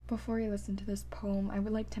Before you listen to this poem, I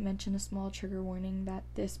would like to mention a small trigger warning that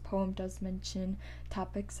this poem does mention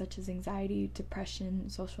topics such as anxiety, depression,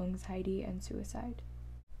 social anxiety, and suicide.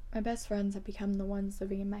 My best friends have become the ones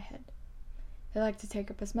living in my head. They like to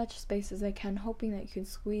take up as much space as they can, hoping that you can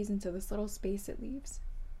squeeze into this little space it leaves.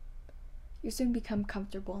 You soon become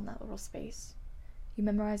comfortable in that little space. You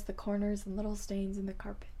memorize the corners and little stains in the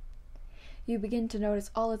carpet. You begin to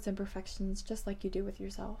notice all its imperfections just like you do with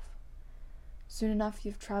yourself. Soon enough,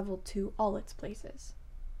 you've traveled to all its places.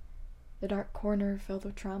 The dark corner filled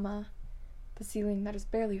with trauma, the ceiling that is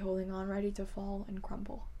barely holding on, ready to fall and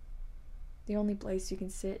crumble. The only place you can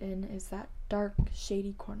sit in is that dark,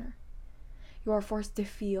 shady corner. You are forced to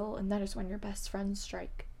feel, and that is when your best friends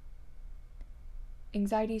strike.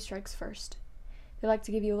 Anxiety strikes first. They like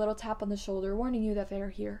to give you a little tap on the shoulder, warning you that they are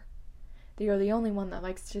here. They are the only one that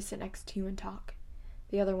likes to sit next to you and talk.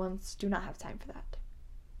 The other ones do not have time for that.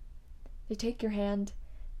 They take your hand,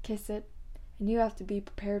 kiss it, and you have to be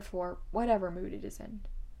prepared for whatever mood it is in.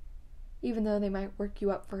 Even though they might work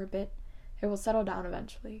you up for a bit, it will settle down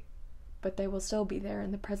eventually. But they will still be there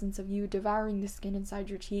in the presence of you, devouring the skin inside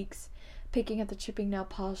your cheeks, picking at the chipping nail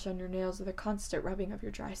polish on your nails with a constant rubbing of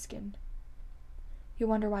your dry skin. You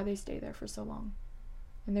wonder why they stay there for so long.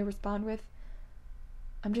 And they respond with,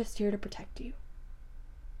 "I'm just here to protect you."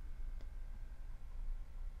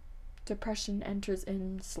 Depression enters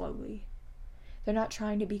in slowly. They're not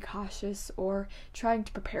trying to be cautious or trying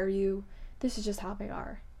to prepare you. This is just how they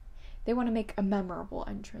are. They want to make a memorable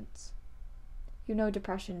entrance. You know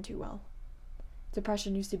depression too well.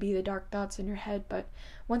 Depression used to be the dark thoughts in your head, but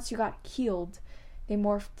once you got healed, they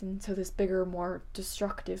morphed into this bigger, more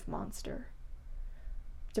destructive monster.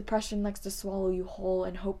 Depression likes to swallow you whole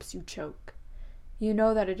and hopes you choke. You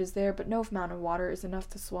know that it is there, but no amount of water is enough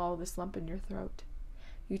to swallow this lump in your throat.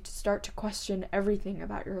 You start to question everything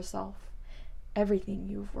about yourself, everything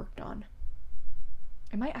you've worked on.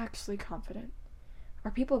 Am I actually confident?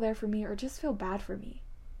 Are people there for me or just feel bad for me?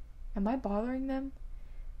 Am I bothering them?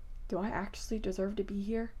 Do I actually deserve to be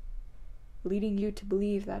here? Leading you to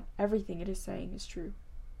believe that everything it is saying is true.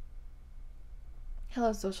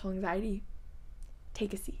 Hello, social anxiety.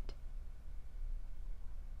 Take a seat.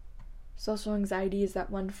 Social anxiety is that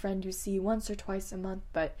one friend you see once or twice a month,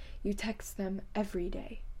 but you text them every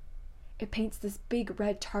day. It paints this big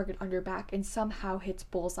red target on your back and somehow hits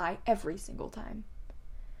bullseye every single time.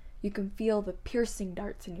 You can feel the piercing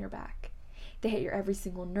darts in your back. They hit your every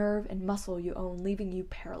single nerve and muscle you own, leaving you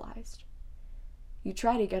paralyzed. You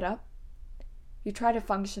try to get up. You try to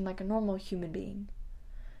function like a normal human being.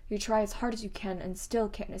 You try as hard as you can and still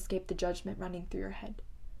can't escape the judgment running through your head.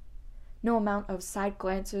 No amount of side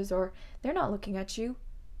glances or "they're not looking at you"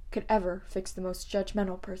 could ever fix the most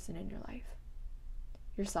judgmental person in your life.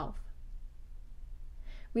 Yourself.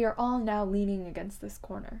 We are all now leaning against this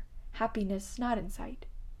corner, happiness not in sight.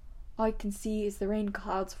 All you can see is the rain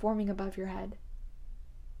clouds forming above your head.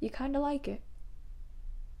 You kinda like it.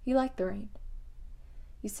 You like the rain.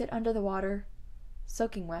 You sit under the water,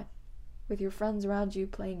 soaking wet, with your friends around you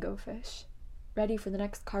playing Go Fish, ready for the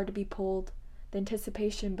next card to be pulled, the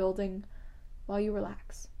anticipation building, while you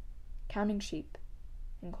relax, counting sheep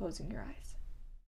and closing your eyes.